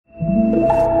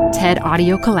TED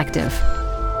Audio Collective.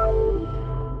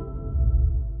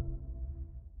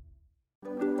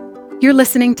 You're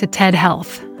listening to TED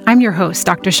Health. I'm your host,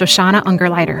 Dr. Shoshana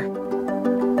Ungerleider.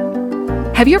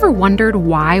 Have you ever wondered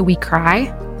why we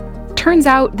cry? Turns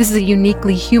out this is a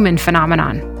uniquely human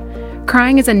phenomenon.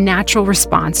 Crying is a natural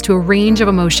response to a range of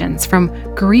emotions, from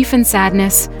grief and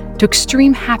sadness to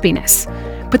extreme happiness.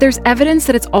 But there's evidence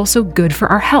that it's also good for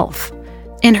our health.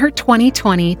 In her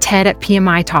 2020 TED at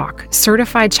PMI talk,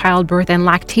 certified childbirth and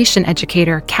lactation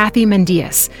educator Kathy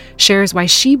Mendius shares why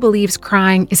she believes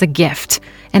crying is a gift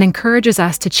and encourages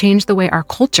us to change the way our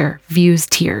culture views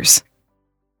tears.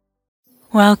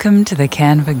 Welcome to the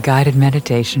Canva guided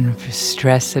meditation for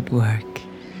stress at work.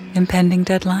 Impending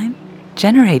deadline?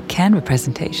 Generate Canva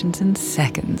presentations in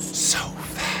seconds. So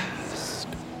fast.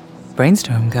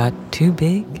 Brainstorm got too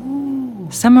big?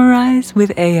 Summarize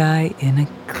with AI in a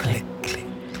click.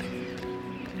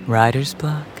 Writer's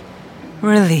block?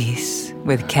 Release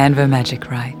with Canva Magic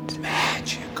Write.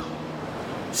 Magical.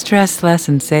 Stress less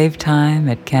and save time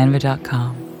at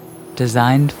canva.com.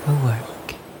 Designed for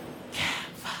work.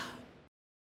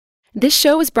 This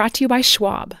show is brought to you by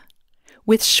Schwab.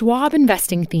 With Schwab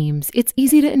investing themes, it's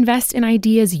easy to invest in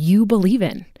ideas you believe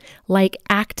in, like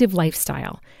active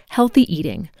lifestyle, healthy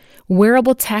eating,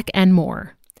 wearable tech, and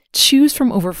more. Choose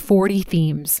from over 40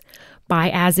 themes.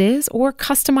 Buy as is or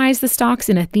customize the stocks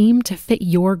in a theme to fit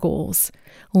your goals.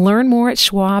 Learn more at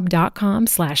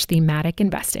schwab.com/thematic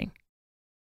investing.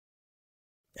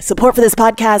 Support for this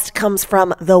podcast comes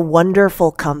from The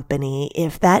Wonderful Company.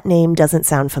 If that name doesn't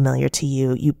sound familiar to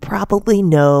you, you probably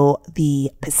know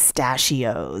the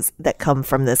pistachios that come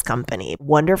from this company.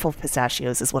 Wonderful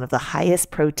Pistachios is one of the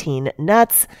highest protein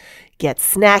nuts. Get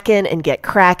snacking and get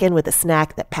cracking with a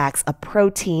snack that packs a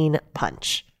protein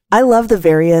punch. I love the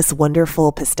various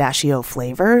wonderful pistachio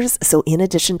flavors. So in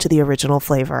addition to the original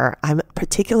flavor, I'm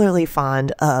particularly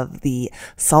fond of the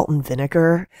salt and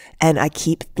vinegar, and I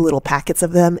keep little packets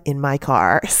of them in my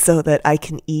car so that I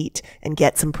can eat and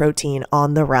get some protein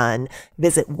on the run.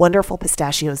 Visit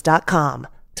wonderfulpistachios.com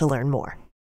to learn more.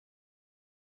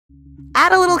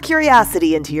 Add a little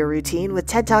curiosity into your routine with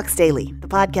TED Talks Daily, the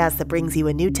podcast that brings you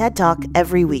a new TED Talk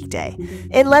every weekday.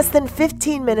 In less than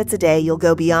 15 minutes a day, you'll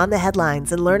go beyond the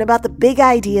headlines and learn about the big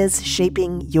ideas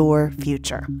shaping your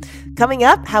future. Coming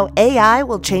up, how AI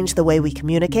will change the way we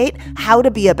communicate, how to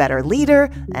be a better leader,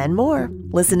 and more.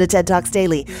 Listen to TED Talks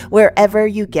Daily wherever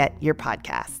you get your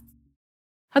podcasts.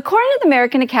 According to the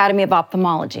American Academy of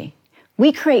Ophthalmology,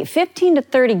 we create 15 to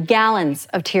 30 gallons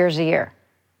of tears a year.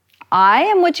 I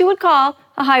am what you would call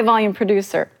a high-volume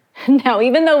producer. Now,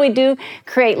 even though we do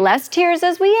create less tears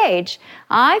as we age,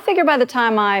 I figure by the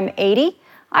time I'm 80,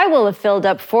 I will have filled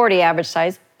up 40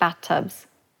 average-sized bathtubs.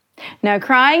 Now,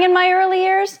 crying in my early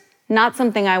years, not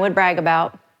something I would brag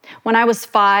about. When I was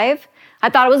 5, I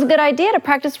thought it was a good idea to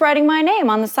practice writing my name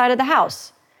on the side of the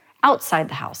house, outside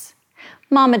the house.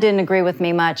 Mama didn't agree with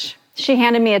me much. She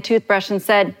handed me a toothbrush and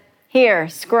said, "Here,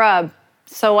 scrub."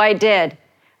 So I did.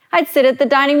 I'd sit at the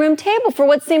dining room table for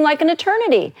what seemed like an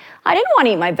eternity. I didn't want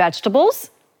to eat my vegetables.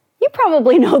 You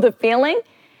probably know the feeling.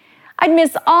 I'd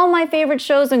miss all my favorite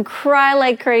shows and cry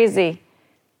like crazy.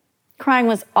 Crying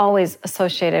was always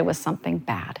associated with something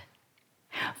bad.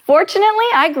 Fortunately,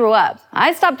 I grew up.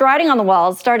 I stopped writing on the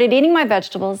walls, started eating my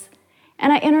vegetables,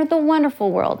 and I entered the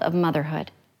wonderful world of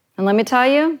motherhood. And let me tell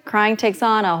you, crying takes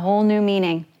on a whole new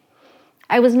meaning.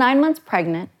 I was 9 months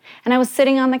pregnant, and I was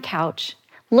sitting on the couch,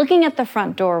 looking at the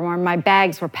front door where my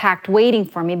bags were packed waiting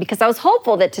for me because I was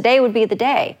hopeful that today would be the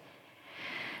day.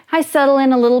 I settle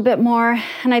in a little bit more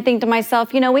and I think to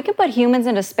myself, we can put humans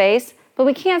into space, but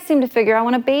we can't seem to figure out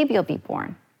when a baby will be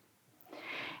born.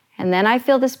 And then I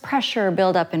feel this pressure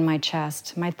build up in my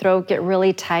chest, my throat get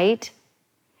really tight,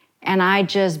 and I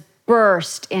just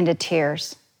burst into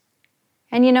tears.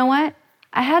 And you know what?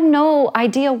 I had no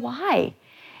idea why.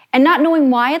 And not knowing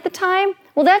why at the time,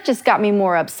 well, that just got me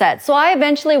more upset. So I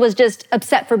eventually was just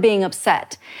upset for being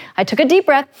upset. I took a deep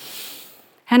breath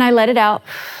and I let it out.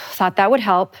 Thought that would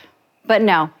help, but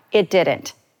no, it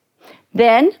didn't.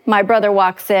 Then my brother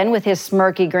walks in with his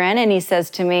smirky grin and he says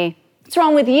to me, "What's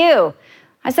wrong with you?"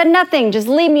 I said, "Nothing, just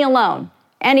leave me alone."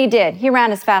 And he did. He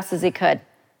ran as fast as he could.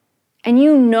 And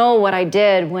you know what I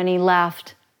did when he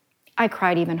left. I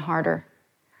cried even harder.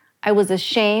 I was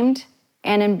ashamed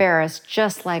and embarrassed,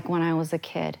 just like when I was a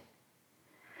kid.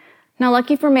 Now,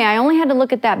 lucky for me, I only had to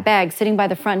look at that bag sitting by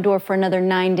the front door for another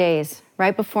 9 days,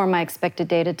 right before my expected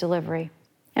date of delivery.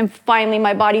 And finally,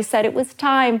 my body said it was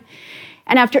time.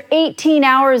 And after 18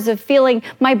 hours of feeling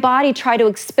my body try to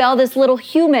expel this little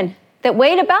human that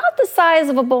weighed about the size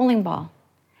of a bowling ball,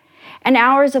 and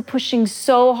hours of pushing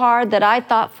so hard that I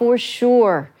thought for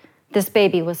sure this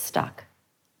baby was stuck.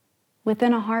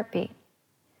 Within a heartbeat,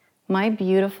 my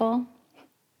beautiful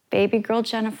baby girl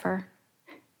Jennifer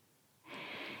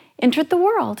entered the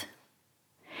world.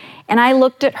 And I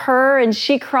looked at her and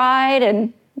she cried,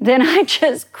 and then I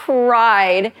just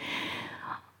cried.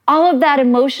 All of that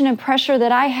emotion and pressure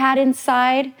that I had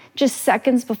inside just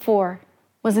seconds before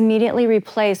was immediately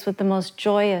replaced with the most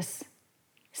joyous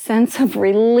sense of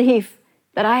relief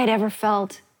that I had ever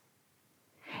felt.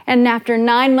 And after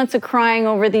 9 months of crying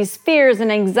over these fears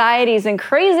and anxieties and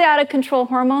crazy out of control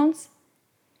hormones,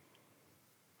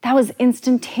 that was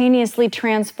instantaneously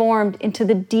transformed into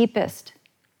the deepest,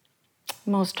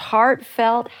 most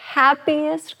heartfelt,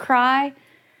 happiest cry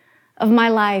of my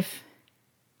life.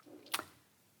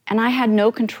 And I had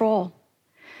no control.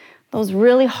 Those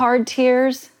really hard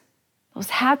tears,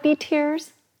 those happy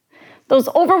tears, those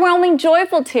overwhelming,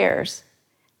 joyful tears,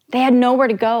 they had nowhere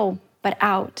to go but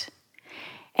out.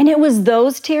 And it was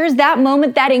those tears, that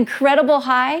moment, that incredible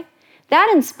high,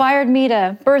 that inspired me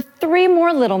to birth 3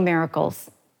 more little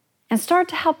miracles and start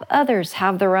to help others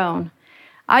have their own.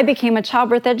 I became a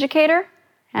childbirth educator,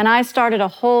 and I started a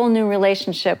whole new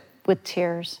relationship with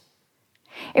tears.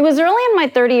 It was early in my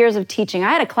 30 years of teaching.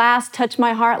 I had a class touch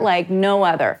my heart like no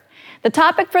other. The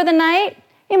topic for the night,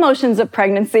 emotions of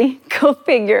pregnancy. Go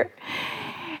figure.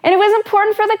 And it was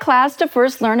important for the class to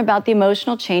first learn about the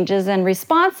emotional changes and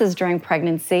responses during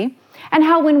pregnancy, and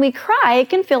how when we cry, it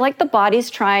can feel like the body's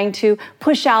trying to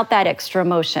push out that extra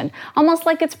emotion, almost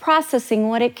like it's processing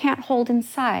what it can't hold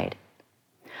inside.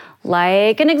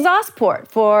 Like an exhaust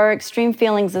port for extreme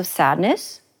feelings of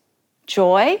sadness,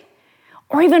 joy,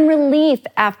 or even relief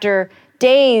after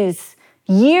days,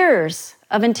 years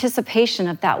of anticipation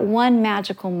of that one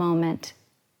magical moment.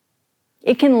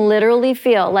 It can literally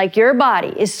feel like your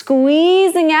body is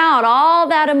squeezing out all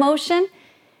that emotion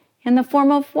in the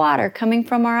form of water coming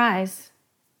from our eyes,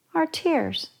 our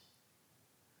tears.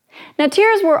 Now,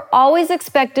 tears were always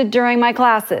expected during my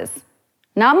classes.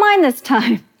 Not mine this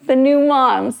time, the new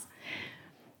moms.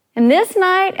 And this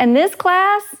night and this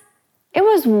class, it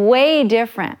was way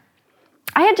different.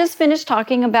 I had just finished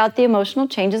talking about the emotional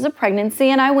changes of pregnancy,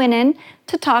 and I went in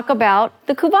to talk about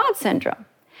the Couvade syndrome.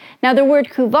 Now, the word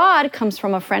couvade comes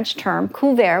from a French term,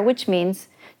 couvert, which means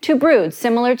to brood,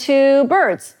 similar to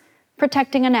birds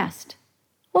protecting a nest.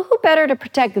 Well, who better to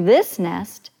protect this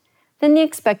nest than the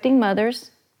expecting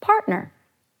mother's partner?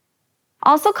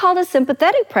 Also called a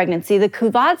sympathetic pregnancy, the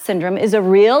Couvade syndrome is a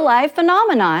real-life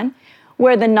phenomenon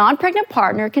where the non-pregnant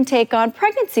partner can take on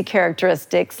pregnancy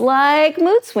characteristics like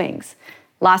mood swings,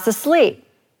 loss of sleep,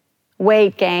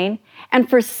 weight gain, and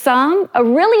for some, a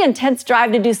really intense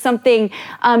drive to do something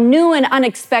new and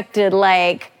unexpected,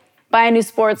 like buy a new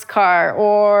sports car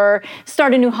or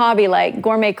start a new hobby like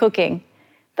gourmet cooking.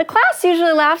 The class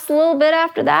usually lasts a little bit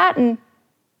after that, and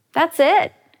that's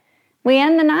it. We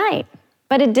end the night.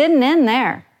 But it didn't end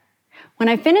there. When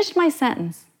I finished my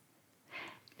sentence,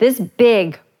 this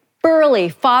big, burly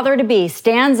father-to-be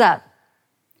stands up,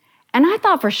 and I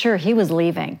thought for sure he was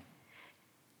leaving.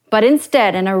 But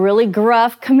instead, in a really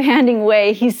gruff, commanding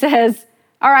way, he says,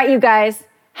 "All right, you guys,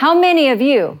 how many of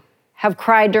you have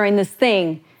cried during this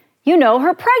thing? You know,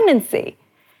 her pregnancy."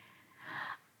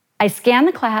 I scanned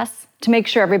the class to make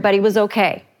sure everybody was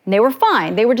okay. And they were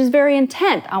fine. They were just very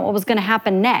intent on what was going to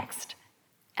happen next.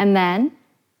 And then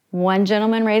one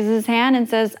gentleman raises his hand and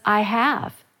says, "I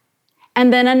have."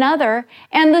 And then another,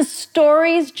 and the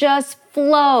stories just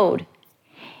flowed.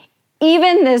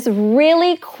 Even this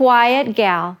really quiet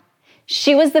gal,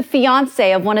 she was the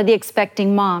fiance of one of the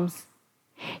expecting moms.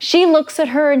 She looks at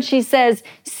her and she says,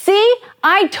 "See,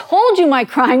 I told you my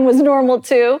crying was normal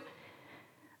too."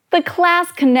 The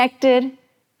class connected,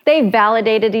 they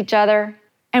validated each other,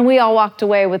 and we all walked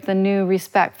away with a new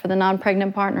respect for the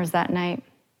non-pregnant partners that night.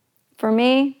 For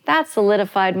me, that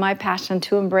solidified my passion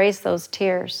to embrace those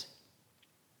tears.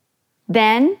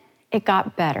 Then it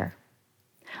got better.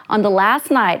 On the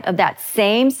last night of that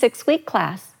same 6-week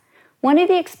class, one of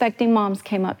the expecting moms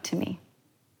came up to me.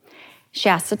 She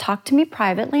asked to talk to me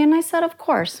privately, and I said, of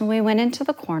course, and we went into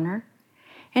the corner.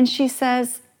 And she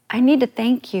says, "I need to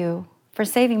thank you for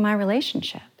saving my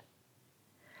relationship."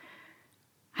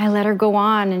 I let her go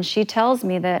on, and she tells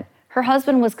me that her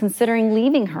husband was considering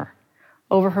leaving her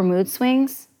over her mood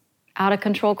swings, out of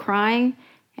control crying,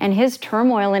 and his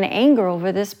turmoil and anger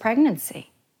over this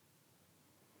pregnancy.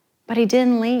 But he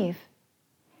didn't leave.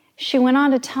 She went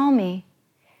on to tell me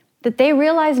that they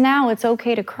realize now it's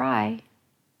okay to cry.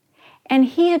 And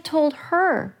he had told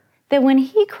her that when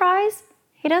he cries,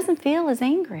 he doesn't feel as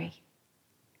angry.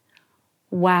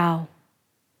 Wow.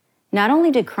 Not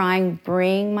only did crying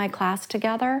bring my class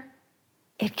together,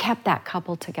 it kept that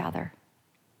couple together.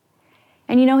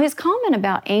 And his comment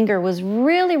about anger was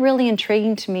really, really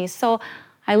intriguing to me. So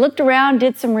I looked around,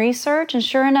 did some research, and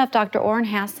sure enough, Dr. Orrin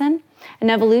Hassan, an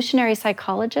evolutionary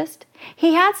psychologist,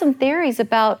 he had some theories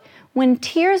about when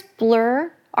tears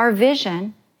blur our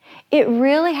vision, it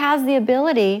really has the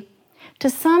ability to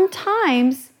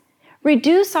sometimes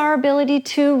reduce our ability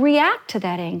to react to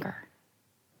that anger.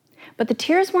 But the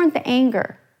tears weren't the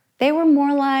anger. They were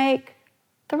more like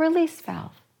the release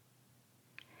valve.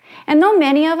 And though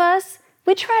many of us,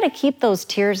 we try to keep those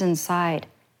tears inside,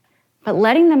 but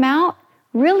letting them out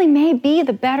really may be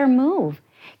the better move.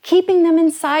 Keeping them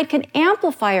inside can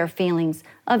amplify our feelings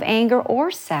of anger or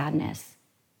sadness.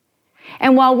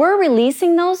 And while we're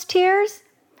releasing those tears,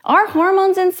 our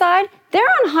hormones inside, they're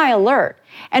on high alert.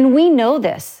 And we know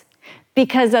this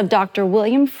because of Dr.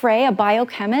 William Frey, a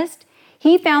biochemist.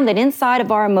 He found that inside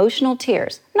of our emotional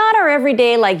tears, not our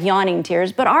everyday like yawning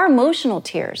tears, but our emotional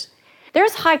tears,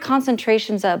 there's high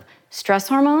concentrations of stress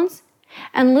hormones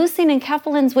and leucine and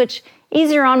enkephalins, which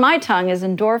easier on my tongue is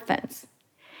endorphins.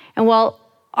 And while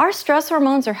our stress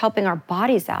hormones are helping our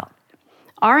bodies out,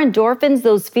 our endorphins,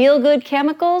 those feel-good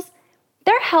chemicals,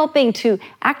 they're helping to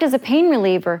act as a pain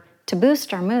reliever to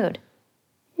boost our mood.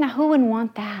 Now, who wouldn't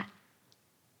want that?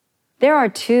 There are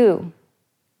two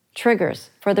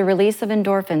triggers for the release of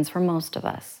endorphins for most of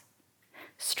us: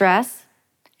 stress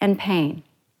and pain.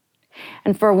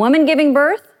 And for a woman giving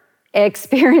birth,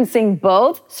 experiencing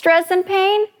both stress and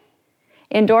pain,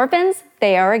 endorphins,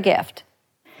 they are a gift.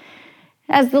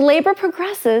 As the labor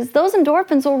progresses, those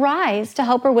endorphins will rise to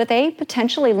help her with a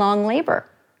potentially long labor.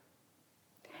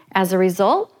 As a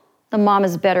result, the mom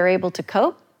is better able to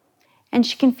cope, and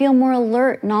she can feel more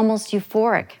alert and almost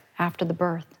euphoric after the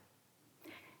birth.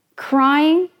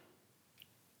 Crying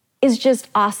is just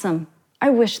awesome. I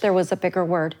wish there was a bigger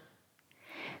word.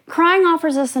 Crying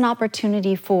offers us an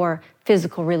opportunity for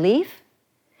physical relief,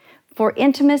 for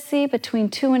intimacy between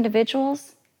two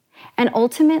individuals, and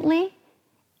ultimately,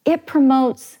 it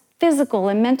promotes physical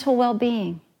and mental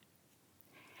well-being.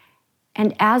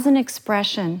 And as an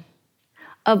expression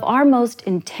of our most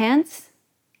intense,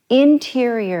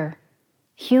 interior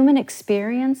human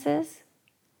experiences,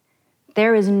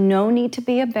 there is no need to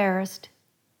be embarrassed,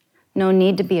 no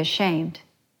need to be ashamed,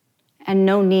 and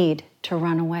no need to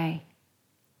run away.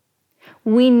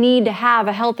 We need to have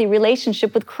a healthy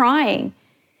relationship with crying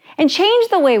and change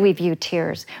the way we view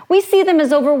tears. We see them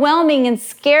as overwhelming and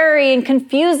scary and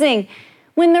confusing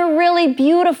when they're really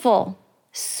beautiful,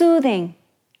 soothing,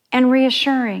 and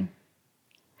reassuring.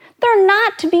 They're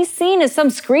not to be seen as some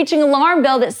screeching alarm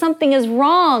bell that something is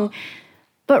wrong,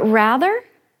 but rather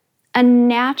a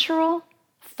natural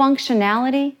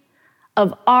functionality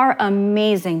of our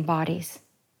amazing bodies.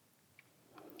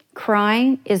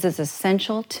 Crying is as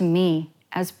essential to me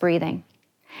as breathing.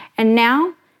 And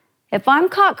now, if I'm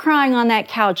caught crying on that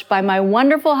couch by my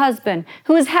wonderful husband,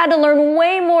 who has had to learn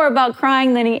way more about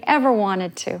crying than he ever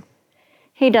wanted to,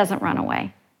 he doesn't run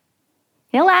away.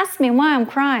 He'll ask me why I'm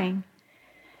crying,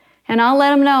 and I'll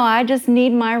let him know I just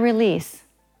need my release.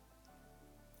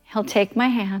 He'll take my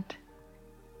hand,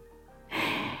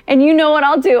 and you know what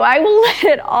I'll do. I will let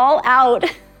it all out.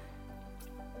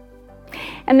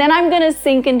 And then I'm going to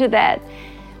sink into that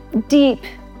deep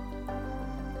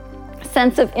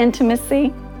sense of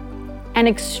intimacy and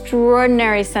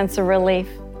extraordinary sense of relief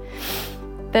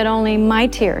that only my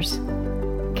tears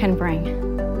can bring.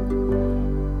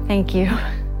 Thank you.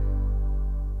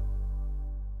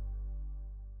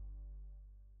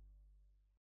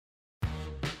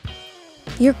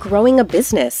 You're growing a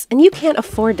business, and you can't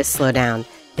afford to slow down.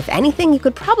 If anything, you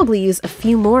could probably use a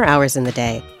few more hours in the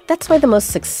day. That's why the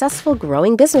most successful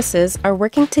growing businesses are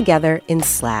working together in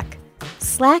Slack.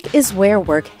 Slack is where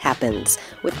work happens,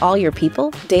 with all your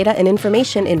people, data, and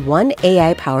information in one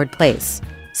AI-powered place.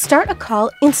 Start a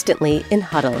call instantly in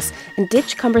huddles and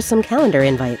ditch cumbersome calendar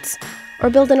invites. Or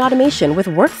build an automation with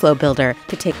Workflow Builder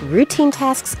to take routine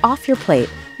tasks off your plate,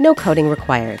 no coding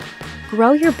required.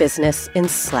 Grow your business in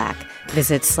Slack.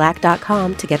 Visit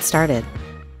slack.com to get started.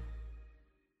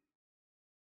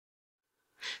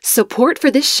 Support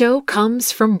for this show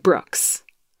comes from Brooks.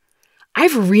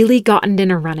 I've really gotten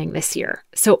into running this year,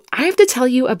 so I have to tell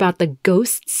you about the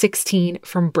Ghost 16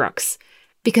 from Brooks,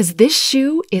 because this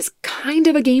shoe is kind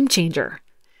of a game changer.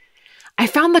 I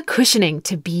found the cushioning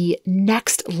to be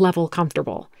next level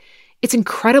comfortable. It's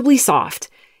incredibly soft,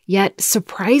 yet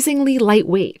surprisingly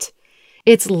lightweight.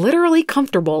 It's literally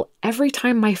comfortable every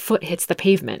time my foot hits the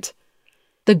pavement.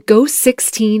 The Ghost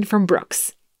 16 from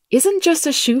Brooks isn't just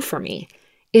a shoe for me.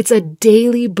 It's a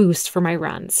daily boost for my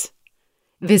runs.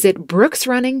 Visit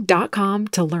brooksrunning.com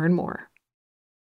to learn more.